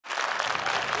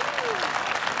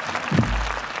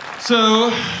So,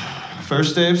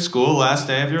 first day of school, last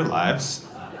day of your lives.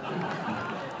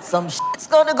 Some shit's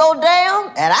gonna go down,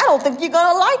 and I don't think you're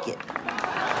gonna like it.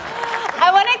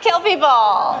 I want to kill people.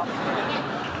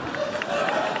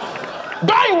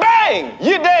 Bang, bang!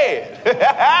 You're dead.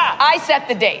 I set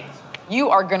the date.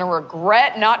 You are gonna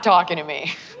regret not talking to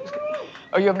me.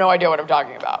 Oh, you have no idea what I'm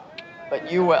talking about,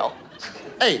 but you will.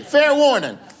 Hey, fair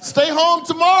warning. Stay home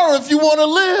tomorrow if you want to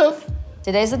live.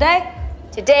 Today's the day?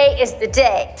 Today is the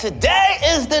day. Today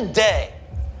is the day.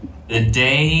 The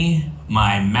day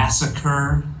my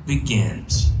massacre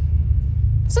begins.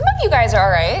 Some of you guys are all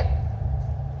right.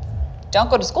 Don't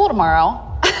go to school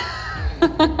tomorrow.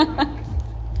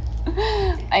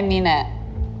 I mean it.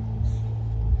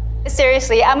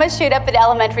 Seriously, I'm gonna shoot up at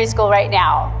elementary school right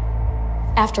now.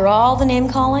 After all the name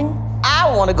calling?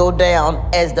 I want to go down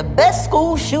as the best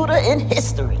school shooter in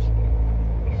history.